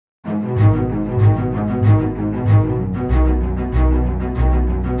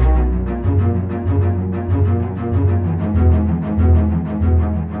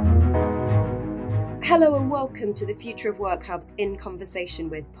welcome to the Future of Work Hub's In Conversation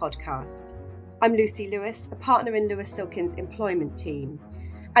With podcast. I'm Lucy Lewis, a partner in Lewis Silkin's employment team.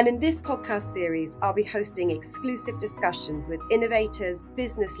 And in this podcast series, I'll be hosting exclusive discussions with innovators,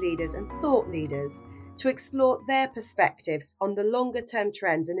 business leaders, and thought leaders to explore their perspectives on the longer-term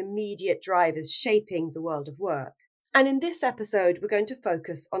trends and immediate drivers shaping the world of work. And in this episode, we're going to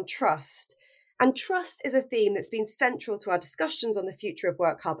focus on trust. And trust is a theme that's been central to our discussions on the Future of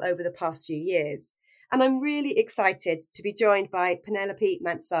Work Hub over the past few years. And I'm really excited to be joined by Penelope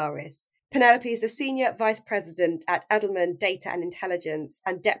Mantzaris. Penelope is the Senior Vice President at Edelman Data and Intelligence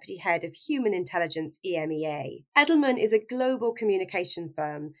and Deputy Head of Human Intelligence EMEA. Edelman is a global communication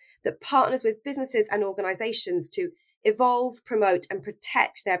firm that partners with businesses and organizations to evolve, promote and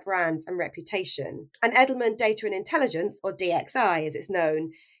protect their brands and reputation. And Edelman Data and Intelligence, or DXI as it's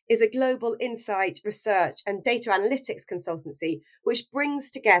known, is a global insight, research and data analytics consultancy which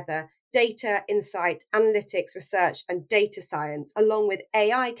brings together data, insight, analytics, research and data science along with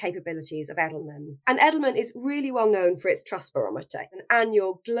AI capabilities of Edelman. And Edelman is really well known for its Trust Barometer, an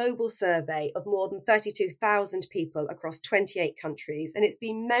annual global survey of more than 32,000 people across 28 countries, and it's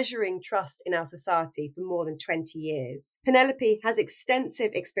been measuring trust in our society for more than 20 years. Penelope has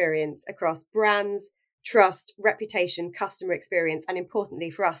extensive experience across brands, trust, reputation, customer experience, and importantly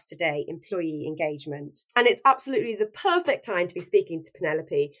for us today, employee engagement. And it's absolutely the perfect time to be speaking to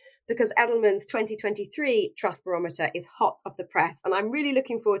Penelope because Edelman's 2023 Trust Barometer is hot off the press. And I'm really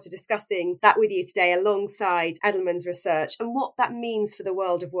looking forward to discussing that with you today alongside Edelman's research and what that means for the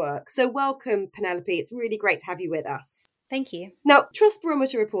world of work. So welcome, Penelope. It's really great to have you with us. Thank you. Now, Trust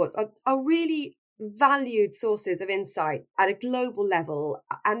Barometer reports are really valued sources of insight at a global level,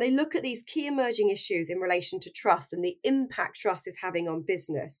 and they look at these key emerging issues in relation to trust and the impact trust is having on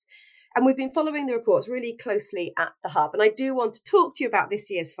business. And we've been following the reports really closely at the Hub, and I do want to talk to you about this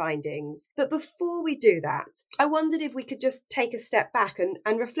year's findings. But before we do that, I wondered if we could just take a step back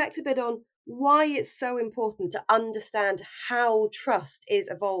and reflect a bit on why it's so important to understand how trust is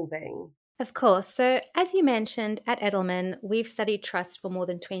evolving. Of course. So as you mentioned, at Edelman, we've studied trust for more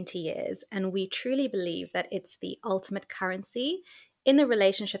than 20 years, and we truly believe that it's the ultimate currency in the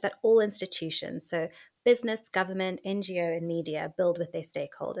relationship that all institutions, so business, government, NGO, and media, build with their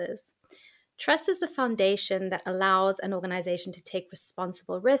stakeholders. Trust is the foundation that allows an organization to take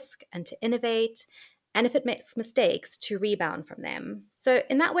responsible risk and to innovate, and if it makes mistakes, to rebound from them. So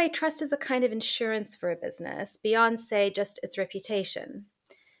in that way, trust is a kind of insurance for a business beyond, say, just its reputation.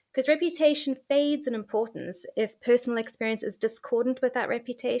 Because reputation fades in importance if personal experience is discordant with that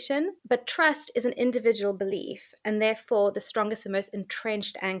reputation. But trust is an individual belief and therefore the strongest and most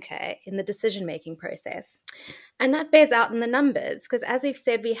entrenched anchor in the decision-making process. And that bears out in the numbers, because as we've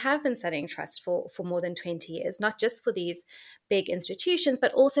said, we have been studying trust for more than 20 years, not just for these big institutions,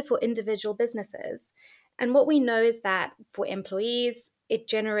 but also for individual businesses. And what we know is that for employees, it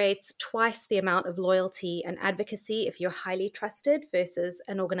generates twice the amount of loyalty and advocacy if you're highly trusted versus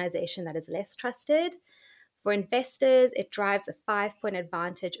an organization that is less trusted. For investors, it drives a 5-point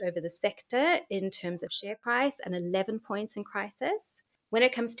advantage over the sector in terms of share price and 11 points in crisis. When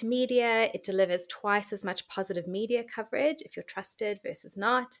it comes to media, it delivers twice as much positive media coverage if you're trusted versus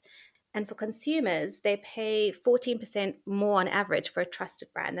not. And for consumers, they pay 14% more on average for a trusted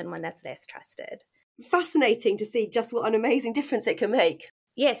brand than one that's less trusted. Fascinating to see just what an amazing difference it can make.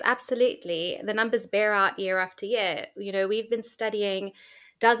 Yes, absolutely. The numbers bear out year after year. You know, we've been studying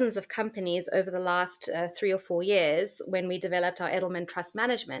dozens of companies over the last 3 or 4 years when we developed our Edelman Trust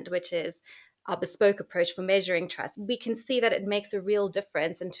Management, which is our bespoke approach for measuring trust. We can see that it makes a real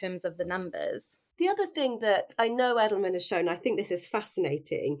difference in terms of the numbers. The other thing that I know Edelman has shown, I think this is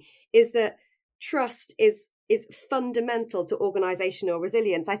fascinating, is that trust is fundamental to organizational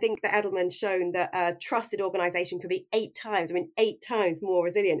resilience. I think that Edelman's shown that a trusted organization can be 8 times more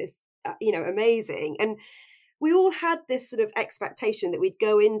resilient. It's, amazing. And we all had this sort of expectation that we'd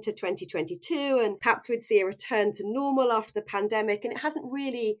go into 2022 and perhaps we'd see a return to normal after the pandemic. And it hasn't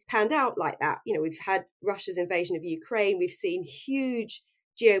really panned out like that. You know, we've had Russia's invasion of Ukraine. We've seen huge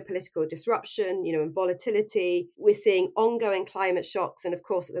geopolitical disruption, and volatility. We're seeing ongoing climate shocks. And of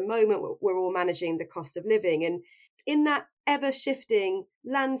course, at the moment, we're all managing the cost of living. And in that ever-shifting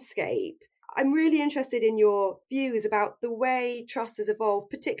landscape, I'm really interested in your views about the way trust has evolved,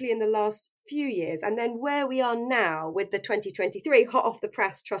 particularly in the last few years, and then where we are now with the 2023 hot off the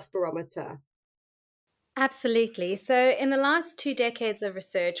press Trust Barometer. Absolutely. So in the last 2 decades of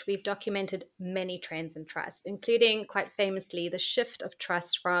research, we've documented many trends in trust, including quite famously the shift of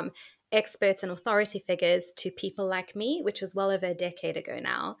trust from experts and authority figures to people like me, which was well over a decade ago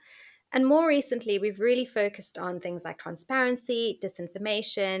now. And more recently, we've really focused on things like transparency,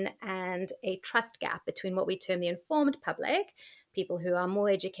 disinformation, and a trust gap between what we term the informed public, people who are more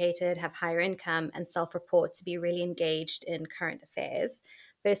educated, have higher income, and self-report to be really engaged in current affairs,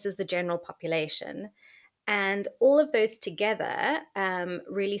 versus the general population. And all of those together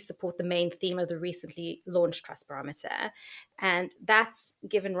really support the main theme of the recently launched Trust Barometer. And that's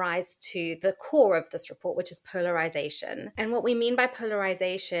given rise to the core of this report, which is polarization. And what we mean by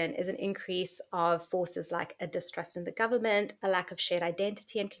polarization is an increase of forces like a distrust in the government, a lack of shared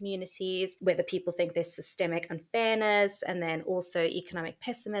identity in communities, whether people think there's systemic unfairness, and then also economic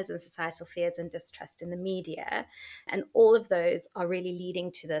pessimism, societal fears, and distrust in the media. And all of those are really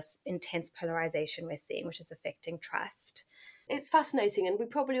leading to this intense polarization we're seeing, which is affecting trust. It's fascinating, and we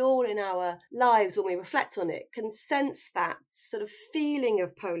probably all in our lives, when we reflect on it, can sense that sort of feeling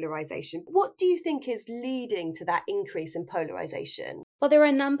of polarization. What do you think is leading to that increase in polarization? Well, there are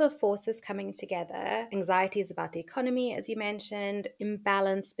a number of forces coming together. Anxieties about the economy, as you mentioned,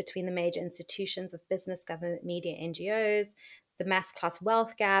 imbalance between the major institutions of business, government, media, NGOs, the mass class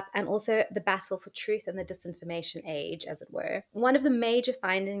wealth gap, and also the battle for truth and the disinformation age, as it were. One of the major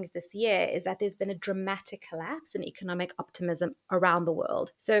findings this year is that there's been a dramatic collapse in economic optimism around the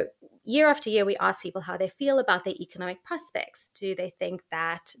world. So year after year, we ask people how they feel about their economic prospects. Do they think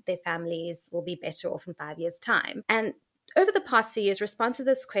that their families will be better off in 5 years' time? And over the past few years, responses to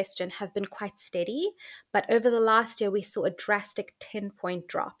this question have been quite steady, but over the last year, we saw a drastic 10-point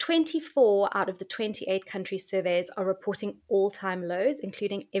drop. 24 out of the 28 countries surveys are reporting all-time lows,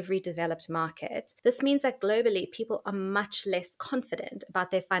 including every developed market. This means that globally, people are much less confident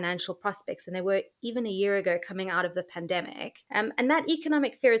about their financial prospects than they were even a year ago coming out of the pandemic. And that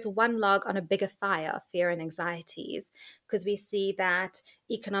economic fear is one log on a bigger fire of fear and anxieties, because we see that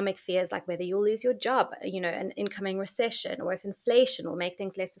economic fears like whether you'll lose your job, an incoming recession, or if inflation will make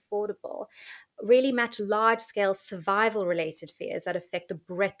things less affordable, really match large-scale survival-related fears that affect the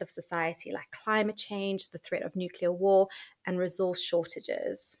breadth of society, like climate change, the threat of nuclear war, and resource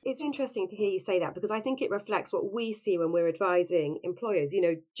shortages. It's interesting to hear you say that, because I think it reflects what we see when we're advising employers.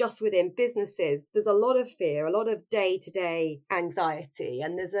 Just within businesses, there's a lot of fear, a lot of day-to-day anxiety,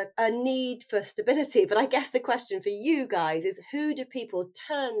 and there's a need for stability. But I guess the question for you guys is, who do people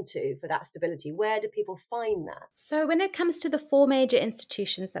turn to for that stability? Where do people find that? So when it comes to the four major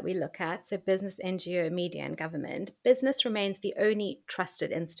institutions that we look at, so business, NGO, media, and government, business remains the only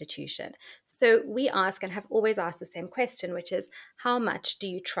trusted institution. So we ask and have always asked the same question, which is, how much do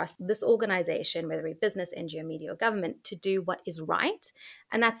you trust this organization, whether it be business, NGO, media, or government, to do what is right?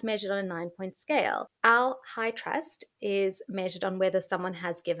 And that's measured on a 9-point scale. Our high trust is measured on whether someone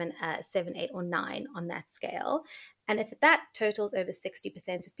has given a 7, 8, or 9 on that scale. And if that totals over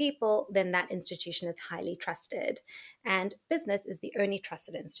 60% of people, then that institution is highly trusted. And business is the only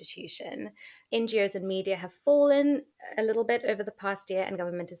trusted institution. NGOs and media have fallen a little bit over the past year, and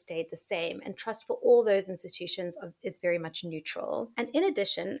government has stayed the same. And trust for all those institutions is very much neutral. And in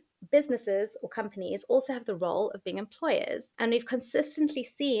addition, businesses or companies also have the role of being employers. And we've consistently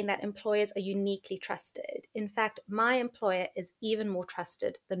seen that employers are uniquely trusted. In fact, my employer is even more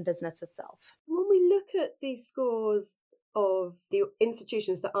trusted than business itself. When we look at these scores of the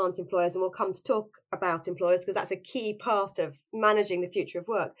institutions that aren't employers, and we'll come to talk about employers because that's a key part of managing the future of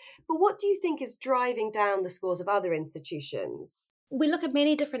work, but what do you think is driving down the scores of other institutions? We look at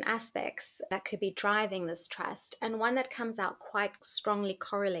many different aspects that could be driving this trust, and one that comes out quite strongly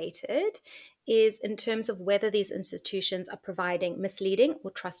correlated is in terms of whether these institutions are providing misleading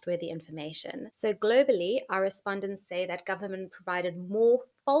or trustworthy information. So globally, our respondents say that government provided more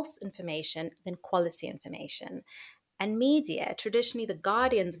false information than quality information. And media, traditionally the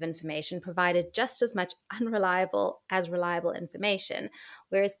guardians of information, provided just as much unreliable as reliable information,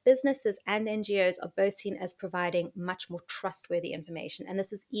 whereas businesses and NGOs are both seen as providing much more trustworthy information. And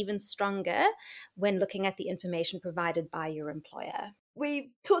this is even stronger when looking at the information provided by your employer.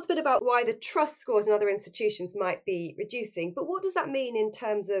 We've talked a bit about why the trust scores in other institutions might be reducing, but what does that mean in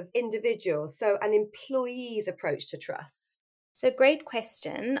terms of individuals, so an employee's approach to trust? So, great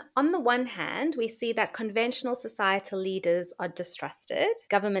question. On the one hand, we see that conventional societal leaders are distrusted.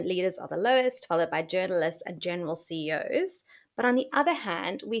 Government leaders are the lowest, followed by journalists and general CEOs. But on the other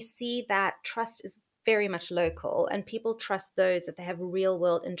hand, we see that trust is very much local, and people trust those that they have real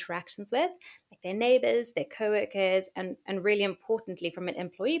world interactions with, like their neighbors, their co-workers, and really importantly, from an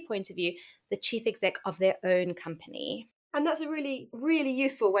employee point of view, the chief exec of their own company. And that's a really, really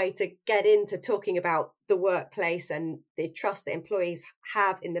useful way to get into talking about the workplace and the trust that employees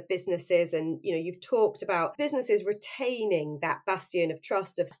have in the businesses. And, you've talked about businesses retaining that bastion of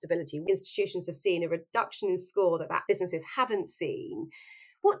trust, of stability. Institutions have seen a reduction in score that businesses haven't seen.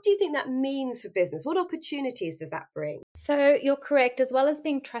 What do you think that means for business? What opportunities does that bring? So you're correct. As well as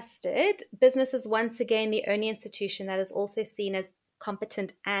being trusted, business is once again the only institution that is also seen as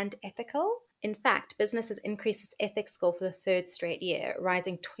competent and ethical. In fact, business has increased its ethics score for the third straight year,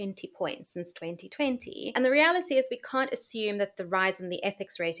 rising 20 points since 2020. And the reality is we can't assume that the rise in the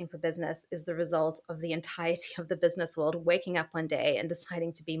ethics rating for business is the result of the entirety of the business world waking up one day and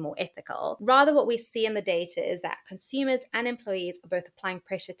deciding to be more ethical. Rather, what we see in the data is that consumers and employees are both applying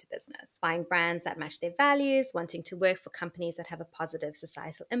pressure to business, buying brands that match their values, wanting to work for companies that have a positive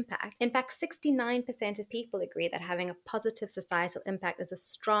societal impact. In fact, 69% of people agree that having a positive societal impact is a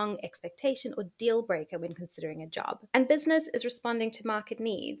strong expectation or deal breaker when considering a job. And business is responding to market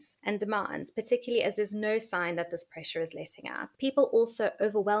needs and demands, particularly as there's no sign that this pressure is letting up. People also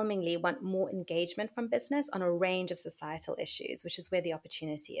overwhelmingly want more engagement from business on a range of societal issues, which is where the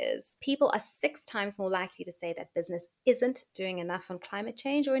opportunity is. People are 6 times more likely to say that business isn't doing enough on climate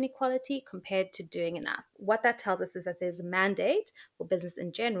change or inequality compared to doing enough. What that tells us is that there's a mandate for business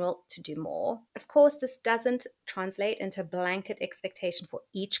in general to do more. Of course, this doesn't translate into a blanket expectation for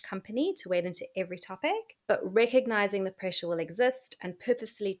each company to wade into every topic, but recognizing the pressure will exist and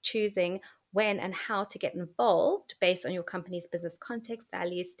purposely choosing when and how to get involved based on your company's business context,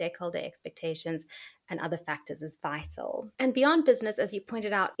 values, stakeholder expectations, and other factors is vital. And beyond business, as you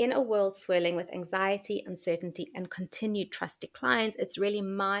pointed out, in a world swirling with anxiety, uncertainty, and continued trust declines, it's really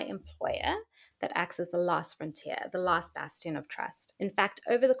my employer that acts as the last frontier, the last bastion of trust. In fact,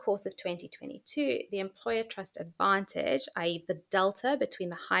 over the course of 2022, the employer trust advantage, i.e. the delta between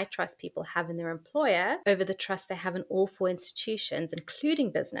the high trust people have in their employer over the trust they have in all 4 institutions,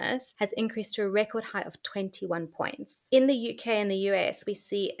 including business, has increased to a record high of 21 points. In the UK and the US, we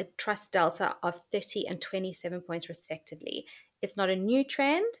see a trust delta of 30 and 27 points respectively. It's not a new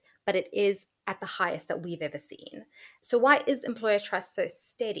trend, but it is at the highest that we've ever seen. So why is employer trust so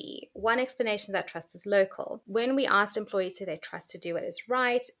steady? One explanation that trust is local. When we asked employees who they trust to do what is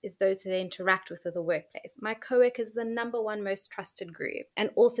right, is those who they interact with in the workplace. My coworkers is the number 1 most trusted group, and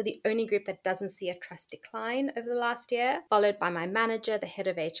also the only group that doesn't see a trust decline over the last year, followed by my manager, the head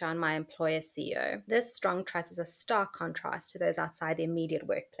of HR, and my employer CEO. This strong trust is a stark contrast to those outside the immediate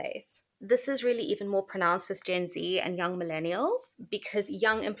workplace. This is really even more pronounced with Gen Z and young millennials because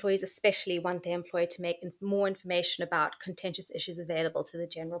young employees especially want their employer to make more information about contentious issues available to the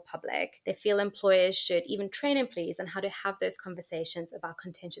general public. They feel employers should even train employees on how to have those conversations about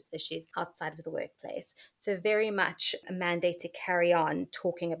contentious issues outside of the workplace. So very much a mandate to carry on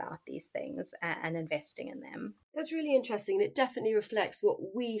talking about these things and investing in them. That's really interesting, and it definitely reflects what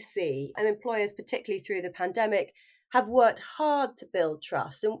we see. And employers, particularly through the pandemic, have worked hard to build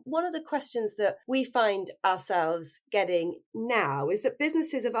trust. And one of the questions that we find ourselves getting now is that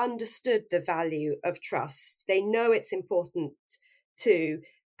businesses have understood the value of trust. They know it's important to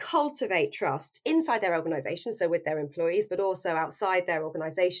cultivate trust inside their organization, so with their employees, but also outside their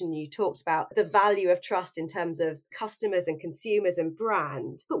organization. You talked about the value of trust in terms of customers and consumers and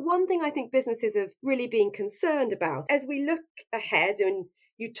brand. But one thing I think businesses have really been concerned about as we look ahead, and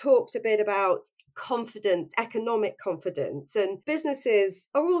you talked a bit about confidence, economic confidence, and businesses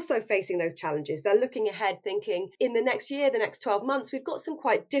are also facing those challenges. They're looking ahead thinking in the next year, the next 12 months, we've got some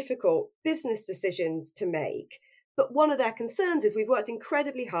quite difficult business decisions to make. But one of their concerns is we've worked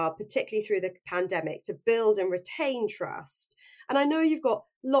incredibly hard, particularly through the pandemic, to build and retain trust. And I know you've got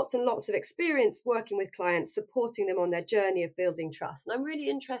lots and lots of experience working with clients, supporting them on their journey of building trust. And I'm really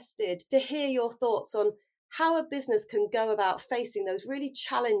interested to hear your thoughts on how a business can go about facing those really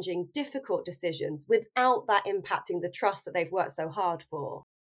challenging, difficult decisions without that impacting the trust that they've worked so hard for.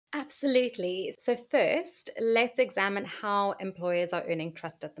 Absolutely. So first, let's examine how employers are earning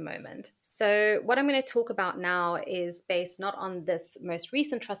trust at the moment. So what I'm going to talk about now is based not on this most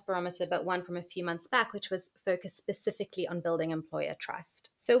recent trust barometer, but one from a few months back, which was focused specifically on building employer trust.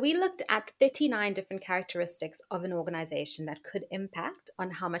 So we looked at 39 different characteristics of an organization that could impact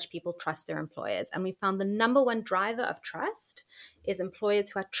on how much people trust their employers. And we found the number 1 driver of trust is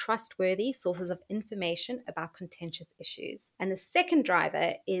employers who are trustworthy sources of information about contentious issues. And the second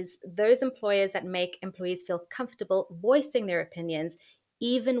driver is those employers that make employees feel comfortable voicing their opinions,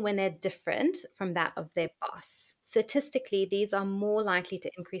 even when they're different from that of their boss. Statistically, these are more likely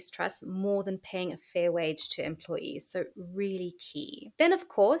to increase trust more than paying a fair wage to employees. So really key. Then, of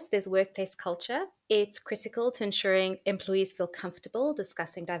course, there's workplace culture. It's critical to ensuring employees feel comfortable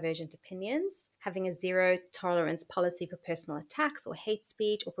discussing divergent opinions, having a zero tolerance policy for personal attacks or hate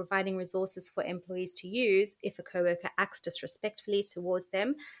speech, or providing resources for employees to use if a coworker acts disrespectfully towards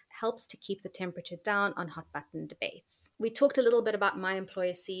them helps to keep the temperature down on hot button debates. We talked a little bit about my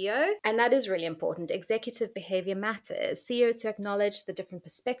employer CEO, and that is really important. Executive behavior matters. CEOs who acknowledge the different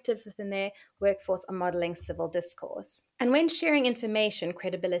perspectives within their workforce are modeling civil discourse. And when sharing information,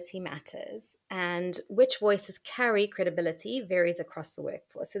 credibility matters. And which voices carry credibility varies across the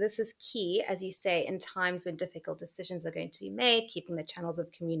workforce. So this is key, as you say, in times when difficult decisions are going to be made, keeping the channels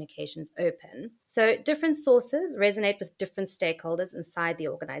of communications open. So different sources resonate with different stakeholders inside the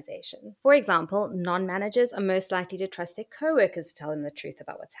organization. For example, non-managers are most likely to trust their co-workers to tell them the truth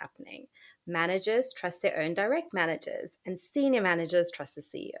about what's happening. Managers trust their own direct managers, and senior managers trust the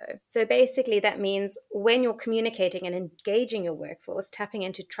CEO. So basically, that means when you're communicating and engaging your workforce, tapping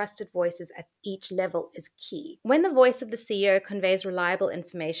into trusted voices at each level is key. When the voice of the CEO conveys reliable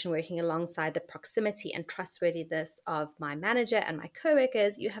information working alongside the proximity and trustworthiness of my manager and my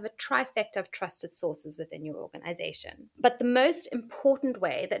co-workers, you have a trifecta of trusted sources within your organization. But the most important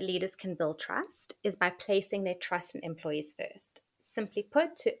way that leaders can build trust is by placing their trust in employees first. Simply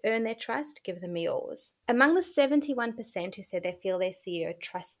put, to earn their trust, give them yours. Among the 71% who said they feel their CEO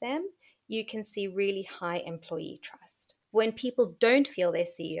trusts them, you can see really high employee trust. When people don't feel their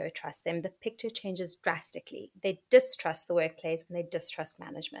CEO trusts them, the picture changes drastically. They distrust the workplace and they distrust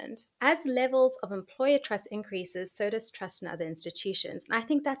management. As levels of employer trust increases, so does trust in other institutions. And I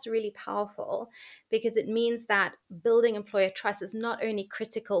think that's really powerful because it means that building employer trust is not only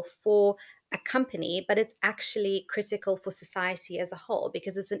critical for a company, but it's actually critical for society as a whole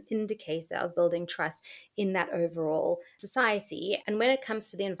because it's an indicator of building trust in that overall society. And when it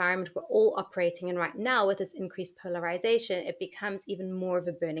comes to the environment we're all operating in right now with this increased polarization, it becomes even more of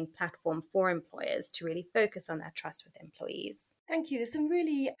a burning platform for employers to really focus on that trust with employees. Thank you. There's some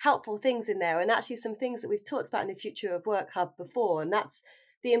really helpful things in there, and actually some things that we've talked about in the Future of Work Hub before, and that's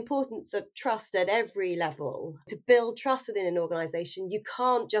the importance of trust at every level. To build trust within an organisation, you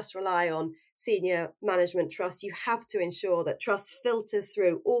can't just rely on senior management trust. You have to ensure that trust filters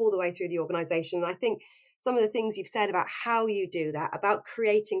through all the way through the organisation. And I think some of the things you've said about how you do that, about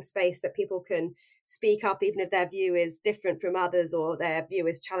creating space that people can speak up even if their view is different from others or their view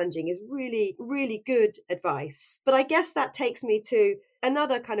is challenging, is really, really good advice. But I guess that takes me to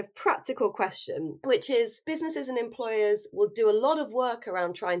another kind of practical question, which is businesses and employers will do a lot of work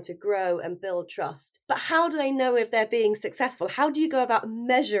around trying to grow and build trust. But how do they know if they're being successful? How do you go about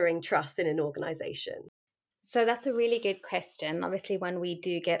measuring trust in an organization? So that's a really good question. Obviously, one we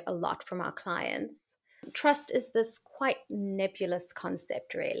do get a lot from our clients. Trust is this quite nebulous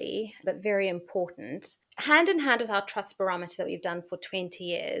concept, really, but very important. Hand in hand with our trust barometer that we've done for 20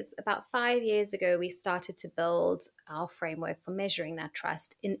 years, about 5 years ago, we started to build our framework for measuring that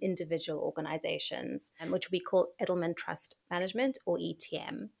trust in individual organizations, which we call Edelman Trust Management, or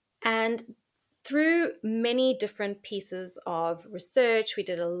ETM. And through many different pieces of research, we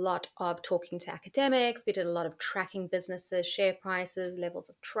did a lot of talking to academics, we did a lot of tracking businesses, share prices, levels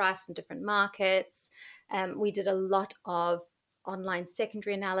of trust in different markets. We did a lot of online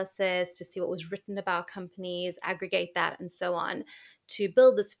secondary analysis to see what was written about companies, aggregate that, and so on to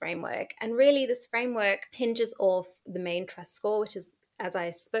build this framework. And really, this framework hinges off the main trust score, which is, as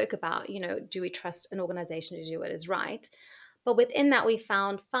I spoke about, do we trust an organization to do what is right? But within that, we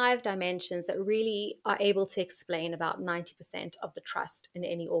found 5 dimensions that really are able to explain about 90% of the trust in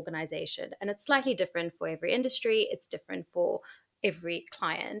any organization. And it's slightly different for every industry. It's different for every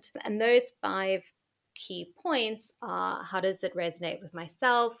client. And those 5 key points are: how does it resonate with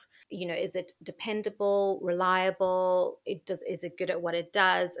myself? Is it dependable, reliable? Is it good at what it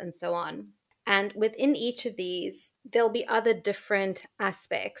does? And so on. And within each of these, there'll be other different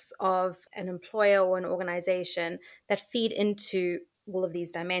aspects of an employer or an organization that feed into all of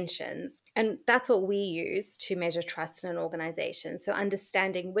these dimensions. And that's what we use to measure trust in an organization. So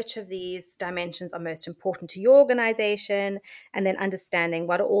understanding which of these dimensions are most important to your organization, and then understanding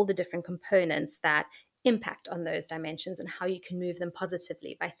what are all the different components that impact on those dimensions and how you can move them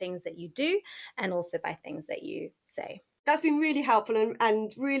positively by things that you do and also by things that you say. That's been really helpful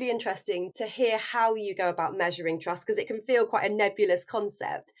and really interesting to hear how you go about measuring trust, because it can feel quite a nebulous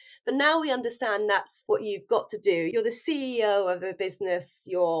concept. But now we understand that's what you've got to do. You're the CEO of a business.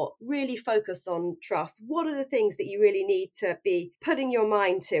 You're really focused on trust. What are the things that you really need to be putting your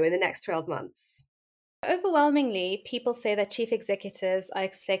mind to in the next 12 months? Overwhelmingly, people say that chief executives are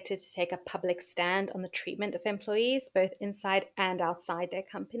expected to take a public stand on the treatment of employees, both inside and outside their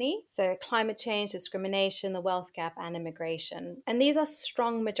company. So climate change, discrimination, the wealth gap, and immigration. And these are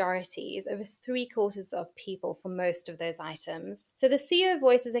strong majorities, over 3/4 of people for most of those items. So the CEO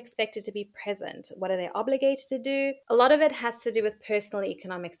voice is expected to be present. What are they obligated to do? A lot of it has to do with personal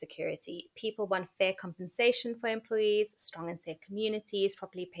economic security. People want fair compensation for employees, strong and safe communities,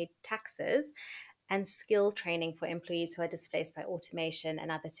 properly paid taxes. and skill training for employees who are displaced by automation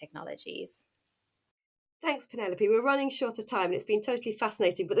and other technologies. Thanks, Penelope. We're running short of time and it's been totally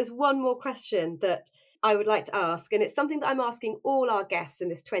fascinating, but there's one more question that I would like to ask, and it's something that I'm asking all our guests in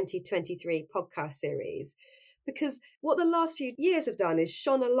this 2023 podcast series, because what the last few years have done is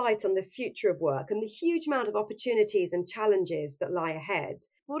shone a light on the future of work and the huge amount of opportunities and challenges that lie ahead.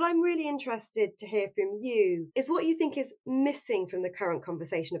 What I'm really interested to hear from you is what you think is missing from the current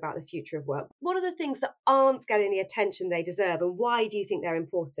conversation about the future of work. What are the things that aren't getting the attention they deserve, and why do you think they're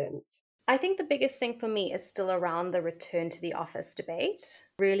important? I think the biggest thing for me is still around the return to the office debate,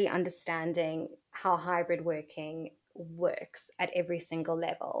 really understanding how hybrid working works at every single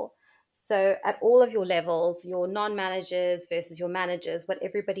level. So at all of your levels, your non-managers versus your managers, what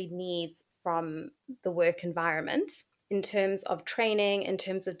everybody needs from the work environment in terms of training, in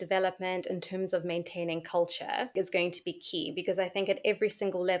terms of development, in terms of maintaining culture is going to be key, because I think at every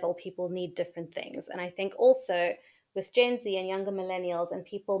single level, people need different things. And I think also with Gen Z and younger millennials and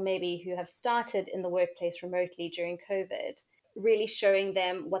people maybe who have started in the workplace remotely during COVID, really showing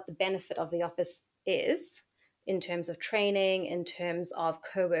them what the benefit of the office is in terms of training, in terms of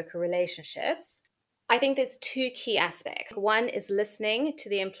co-worker relationships. I think there's two key aspects. One is listening to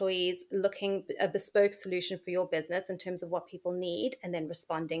the employees, looking a bespoke solution for your business in terms of what people need, and then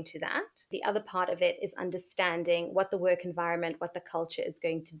responding to that. The other part of it is understanding what the work environment, what the culture is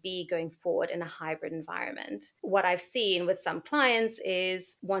going to be going forward in a hybrid environment. What I've seen with some clients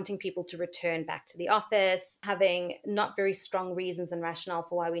is wanting people to return back to the office, having not very strong reasons and rationale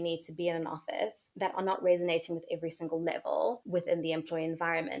for why we need to be in an office that are not resonating with every single level within the employee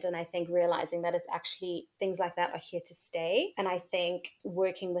environment. And I think realizing that it's actually things like that are here to stay. And I think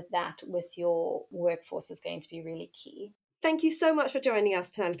working with that with your workforce is going to be really key. Thank you so much for joining us,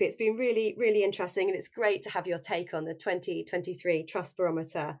 Penelope. It's been really, really interesting, and it's great to have your take on the 2023 Trust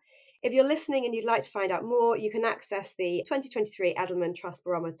Barometer. If you're listening and you'd like to find out more, you can access the 2023 Edelman Trust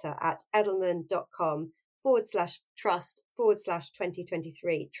Barometer at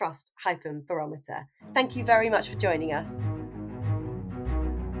edelman.com/trust/2023 trust-barometer. Thank you very much for joining us.